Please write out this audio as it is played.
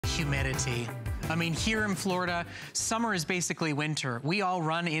humidity. I mean, here in Florida, summer is basically winter. We all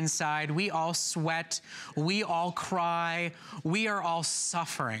run inside, we all sweat, we all cry, we are all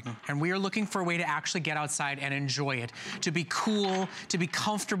suffering. And we are looking for a way to actually get outside and enjoy it, to be cool, to be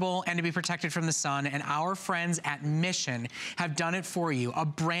comfortable, and to be protected from the sun. And our friends at Mission have done it for you. A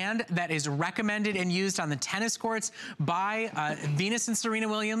brand that is recommended and used on the tennis courts by Venus and Serena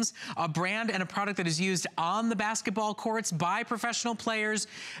Williams, a brand and a product that is used on the basketball courts by professional players.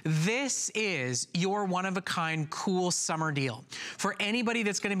 This is your one-of-a-kind cool summer deal. For anybody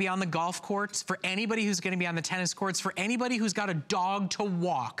that's gonna be on the golf courts, for anybody who's gonna be on the tennis courts, for anybody who's got a dog to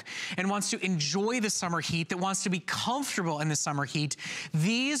walk and wants to enjoy the summer heat, that wants to be comfortable in the summer heat,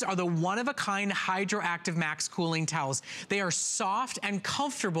 these are the one-of-a-kind HydroActive Max cooling towels. They are soft and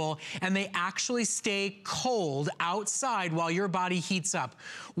comfortable, and they actually stay cold outside while your body heats up.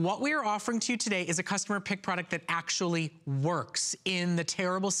 What we are offering to you today is a customer pick product that actually works in the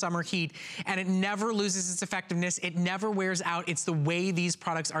terrible summer heat, and it never loses its effectiveness. It never wears out. It's the way these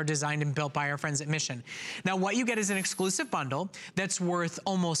products are designed and built by our friends at Mission. Now, what you get is an exclusive bundle that's worth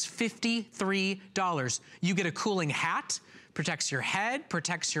almost $53. You get a cooling hat, protects your head,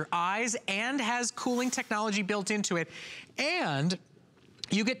 protects your eyes, and has cooling technology built into it. And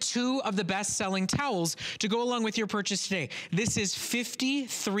you get 2 of the best-selling towels to go along with your purchase today. This is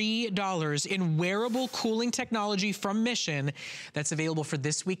 $53 in wearable cooling technology from Mission that's available for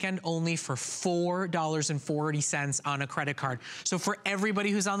this weekend only for $4.40 on a credit card. So for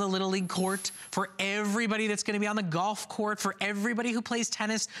everybody who's on the Little League court, for everybody that's gonna be on the golf court, for everybody who plays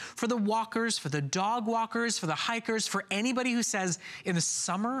tennis, for the walkers, for the dog walkers, for the hikers, for anybody who says, in the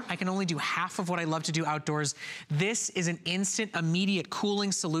summer, I can only do half of what I love to do outdoors, this is an instant, immediate cooling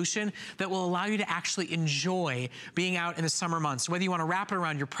solution that will allow you to actually enjoy being out in the summer months. Whether you want to wrap it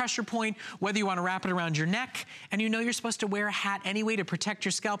around your pressure point, whether you want to wrap it around your neck, and you know you're supposed to wear a hat anyway to protect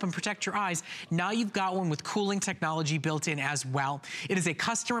your scalp and protect your eyes, now you've got one with cooling technology built in as well. It is a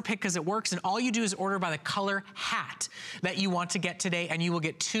customer pick because it works, and all you do is order by the color hat that you want to get today, and you will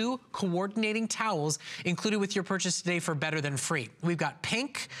get 2 coordinating towels included with your purchase today for better than free. We've got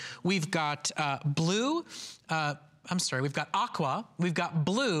pink, we've got blue, we've got aqua, we've got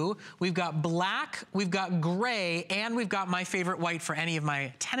blue, we've got black, we've got gray, and we've got my favorite white for any of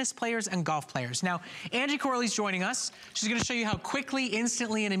my tennis players and golf players. Now, Angie Corley's joining us. She's gonna show you how quickly,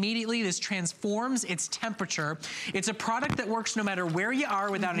 instantly, and immediately this transforms its temperature. It's a product that works no matter where you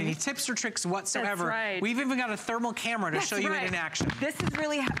are without any tips or tricks whatsoever. That's right. We've even got a thermal camera to show you it in action. This is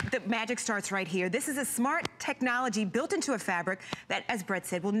really how the magic starts right here. This is a smart technology built into a fabric that, as Brett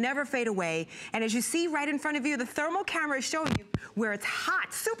said, will never fade away. And as you see right in front of you, the thermal camera is showing you where it's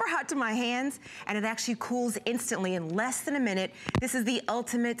hot, super hot to my hands, and it actually cools instantly in less than a minute. This is the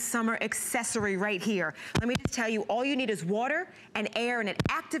ultimate summer accessory right here. Let me just tell you, all you need is water and air, and it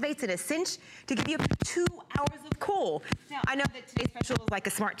activates in a cinch to give you up to 2 hours of cool. Now, I know that today's special is like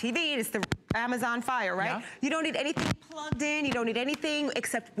a smart TV, it's the Amazon Fire, right? Yeah. You don't need anything plugged in, you don't need anything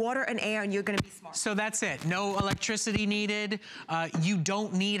except water and air, and you're gonna be smart. So that's it, no electricity needed. You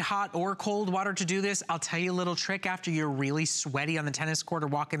don't need hot or cold water to do this. I'll tell you a little trick after you're really sweaty on the tennis court or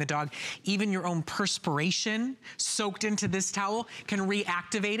walking the dog. Even your own perspiration soaked into this towel can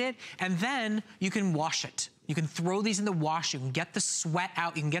reactivate it, and then you can wash it. You can throw these in the wash, you can get the sweat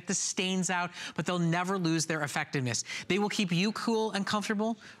out, you can get the stains out, but they'll never lose their effectiveness. They will keep you cool and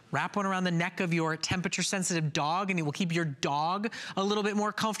comfortable. Wrap one around the neck of your temperature-sensitive dog, and it will keep your dog a little bit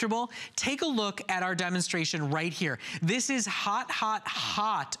more comfortable. Take a look at our demonstration right here. This is hot, hot,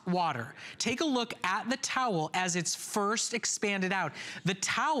 hot water. Take a look at the towel as it's first expanded out. The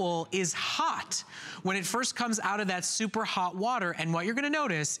towel is hot when it first comes out of that super hot water, and what you're gonna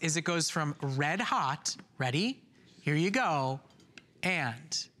notice is it goes from red hot, ready? Here you go,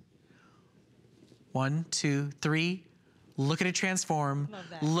 and 1, 2, 3, look at it transform,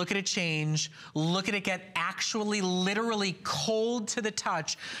 look at it change, look at it get actually literally cold to the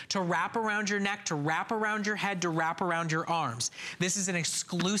touch, to wrap around your neck, to wrap around your head, to wrap around your arms. This is an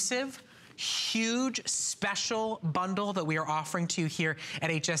exclusive, huge special bundle that we are offering to you here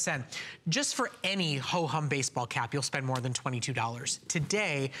at HSN. Just for any ho-hum baseball cap, you'll spend more than $22.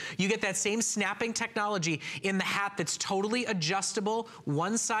 Today, you get that same snapping technology in the hat that's totally adjustable,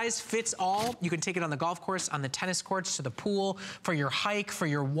 one size fits all. You can take it on the golf course, on the tennis courts, to the pool, for your hike, for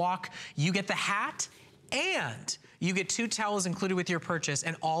your walk. You get the hat, and You get 2 towels included with your purchase,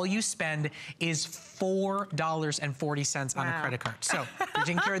 and all you spend is $4.40 on a credit card. So if you're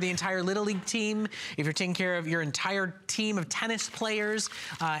taking care of the entire Little League team, if you're taking care of your entire team of tennis players,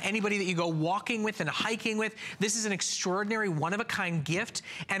 anybody that you go walking with and hiking with, this is an extraordinary, one-of-a-kind gift,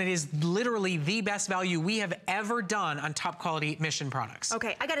 and it is literally the best value we have ever done on top quality Mission products.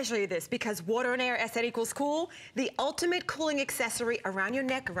 Okay, I gotta show you this, because water and air, SN equals cool, the ultimate cooling accessory around your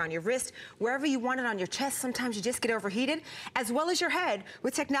neck, around your wrist, wherever you want it, on your chest. Sometimes you just get overheated, as well as your head,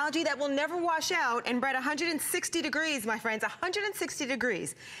 with technology that will never wash out. And Brett, 160 degrees, my friends, 160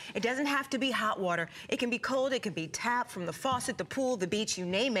 degrees. It doesn't have to be hot water. It can be cold, it can be tapped from the faucet, the pool, the beach, you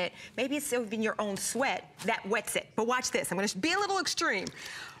name it. Maybe it's even your own sweat that wets it. But watch this, I'm gonna be a little extreme.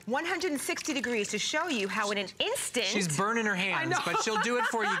 160 degrees to show you how in an instant... She's burning her hands, but she'll do it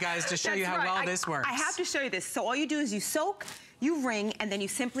for you guys to show you how well this works. I have to show you this. So all you do is you soak, you wring, and then you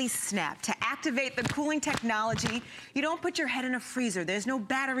simply snap. To activate the cooling technology, you don't put your head in a freezer. There's no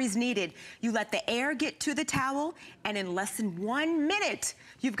batteries needed. You let the air get to the towel, and in less than 1 minute,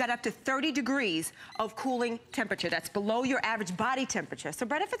 you've got up to 30 degrees of cooling temperature. That's below your average body temperature. So,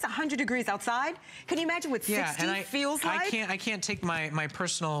 Brett, if it's 100 degrees outside, can you imagine what 60 feels like? I can't take my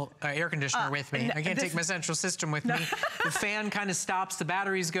personal air conditioner with me. I can't take my central system with me. The fan kind of stops, the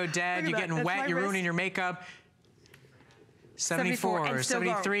batteries go dead, you're getting wet, you're ruining your makeup. 74,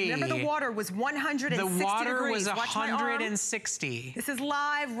 73. Remember, the water was 160 degrees. The water was 160. This is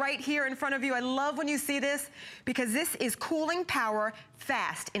live right here in front of you. I love when you see this, because this is cooling power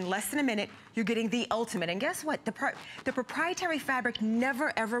fast. In less than a minute, you're getting the ultimate. And guess what? The proprietary fabric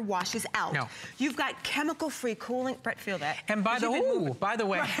never, ever washes out. No. You've got chemical-free cooling. Brett, feel that. And by the way,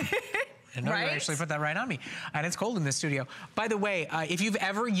 I know you actually put that right on me. And it's cold in this studio. By the way, if you've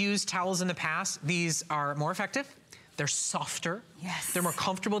ever used towels in the past, these are more effective. They're softer. Yes. They're more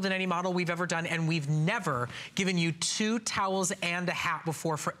comfortable than any model we've ever done, and we've never given you 2 towels and a hat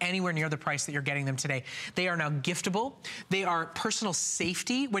before for anywhere near the price that you're getting them today. They are now giftable. They are personal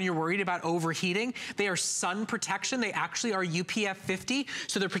safety when you're worried about overheating. They are sun protection. They actually are UPF 50,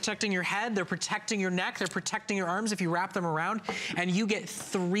 so they're protecting your head, they're protecting your neck, they're protecting your arms if you wrap them around, and you get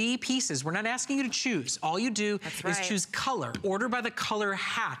 3 pieces. We're not asking you to choose. All you do is choose color. Order by the color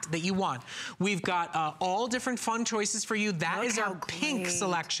hat that you want. We've got all different fun choices for you. That is our pink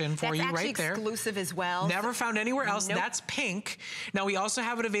selection for you right there. That's exclusive as well. Never found anywhere else. Nope. That's pink. Now we also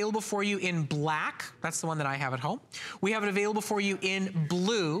have it available for you in black. That's the one that I have at home. We have it available for you in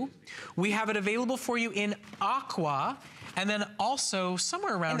blue. We have it available for you in aqua. And then also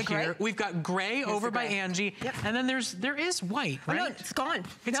somewhere around here, we've got gray over by Angie. Yep. And then there is white, right? Oh, no, it's gone.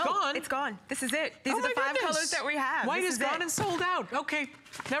 It's gone? It's gone. This is it. These are the 5 colors that we have. White is gone and sold out. Okay.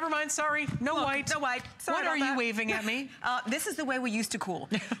 Never mind, sorry. No white. No white. Sorry what are you waving at me? This is the way we used to cool.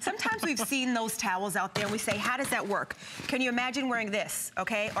 Sometimes we've seen those towels out there and we say, how does that work? Can you imagine wearing this,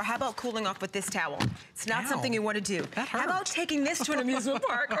 okay? Or how about cooling off with this towel? It's not something you want to do. That hurt. How about taking this to an amusement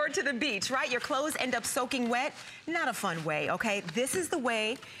park or to the beach, right? Your clothes end up soaking wet. Not a fun way, okay? This is the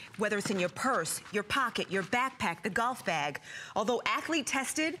way, whether it's in your purse, your pocket, your backpack, the golf bag. Although athlete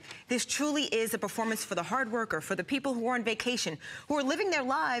tested, this truly is a performance for the hard worker, for the people who are on vacation, who are living their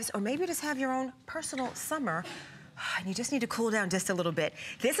lives, or maybe just have your own personal summer, and you just need to cool down just a little bit.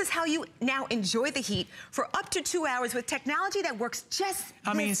 This is how you now enjoy the heat for up to 2 hours with technology that works just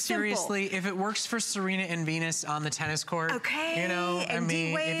I mean, seriously, if it works for Serena and Venus on the tennis court, you know, I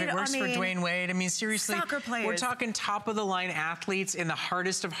mean, if it works for Dwayne Wade, I mean, seriously, soccer players. We're talking top-of-the-line athletes in the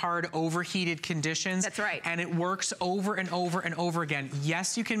hardest of hard overheated conditions. That's right. And it works over and over and over again.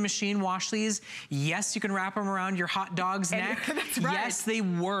 Yes, you can machine wash these. Yes, you can wrap them around your hot dog's neck. That's right. Yes, they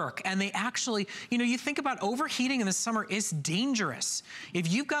work. And they actually, you know, you think about overheating in the summer is dangerous.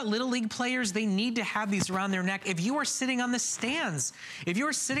 If you've got Little League players, they need to have these around their neck. If you are sitting on the stands, if you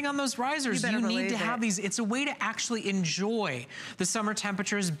are sitting on those risers, you need to have these. It's a way to actually enjoy the summer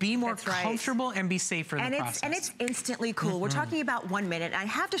temperatures, be more comfortable, and be safer in the process. And it's instantly cool. We're talking about 1 minute. I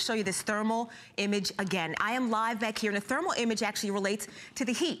have to show you this thermal image again. I am live back here, and the thermal image actually relates to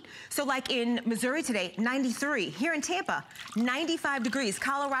the heat. So like in Missouri today, 93. Here in Tampa, 95 degrees.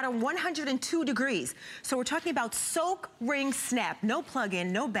 Colorado, 102 degrees. So we're talking about soak, ring, snap. No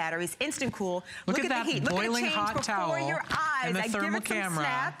plug-in, no batteries, instant cool. Look at the heat. Boiling Look at hot towel before your eyes. and the thermal give it some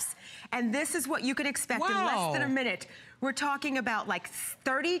snaps, and this is what you can expect in less than a minute. We're talking about like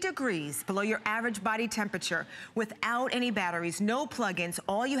 30 degrees below your average body temperature without any batteries, no plugins.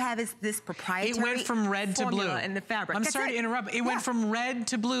 All you have is this proprietary It went from red to blue in the fabric. I'm sorry to interrupt. It went from red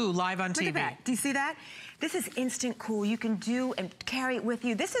to blue live on TV. Look at that. Do you see that? This is instant cool. You can do and carry it with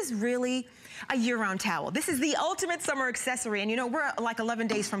you. This is really a year-round towel. This is the ultimate summer accessory. And you know, we're like 11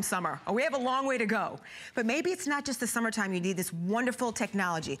 days from summer. We have a long way to go. But maybe it's not just the summertime you need this wonderful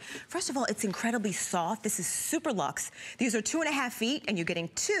technology. First of all, it's incredibly soft. This is super luxe. These are 2.5 feet and you're getting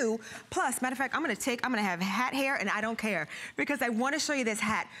 2. Plus, matter of fact, I'm gonna have hat hair and I don't care because I wanna show you this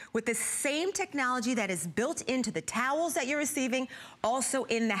hat with the same technology that is built into the towels that you're receiving, also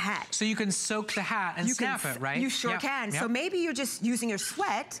in the hat. So you can soak the hat and snap it, right? You sure can. So maybe you're just using your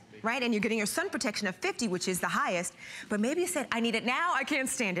sweat, right? And you're getting your sun protection of 50, which is the highest. But maybe you said, I need it now, I can't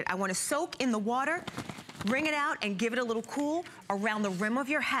stand it. I want to soak in the water, bring it out and give it a little cool around the rim of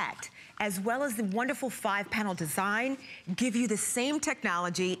your hat, as well as the wonderful 5-panel design, give you the same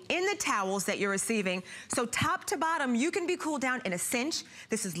technology in the towels that you're receiving. So top to bottom, you can be cooled down in a cinch.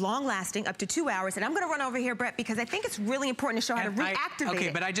 This is long lasting, up to 2 hours. And I'm gonna run over here, Brett, because I think it's really important to show how to reactivate it. Okay,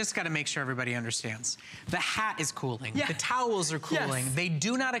 but I just gotta make sure everybody understands. The hat is cooling, the towels are cooling. They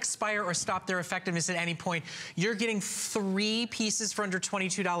do not expire or stop their effectiveness at any point. You're getting 3 pieces for under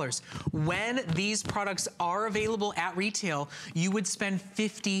 $22. When these products are available at retail, you would spend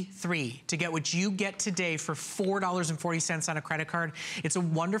 $53 to get what you get today for $4.40 on a credit card. It's a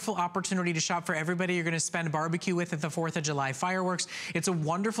wonderful opportunity to shop for everybody you're gonna spend barbecue with at the 4th of July fireworks. It's a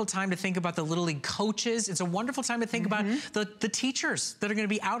wonderful time to think about the Little League coaches. It's a wonderful time to think about the teachers that are gonna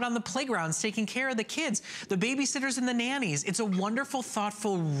be out on the playgrounds taking care of the kids, the babysitters and the nannies. It's a wonderful,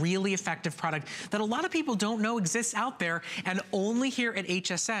 thoughtful, really effective product that a lot of people don't know exists out there, and only here at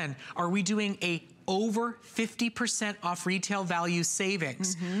HSN are we doing a over 50% off retail value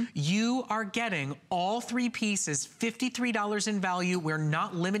savings. You are getting all 3 pieces, $53 in value. We're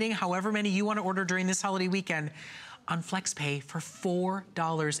not limiting however many you want to order during this holiday weekend on FlexPay for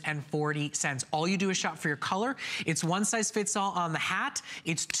 $4.40. All you do is shop for your color. It's one size fits all on the hat.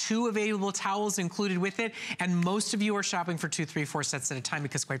 It's 2 available towels included with it. And most of you are shopping for 2, 3, 4 sets at a time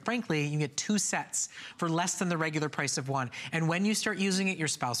because quite frankly, you get 2 sets for less than the regular price of 1. And when you start using it, your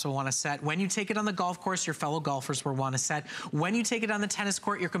spouse will want a set. When you take it on the golf course, your fellow golfers will want a set. When you take it on the tennis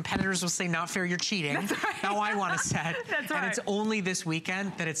court, your competitors will say, not fair, you're cheating. That's right. Now I want a set. That's and it's only this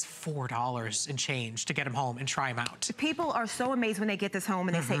weekend that it's $4 and change to get them home and try them out. People are so amazed when they get this home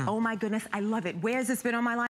and they say, oh my goodness, I love it. Where has this been on my line?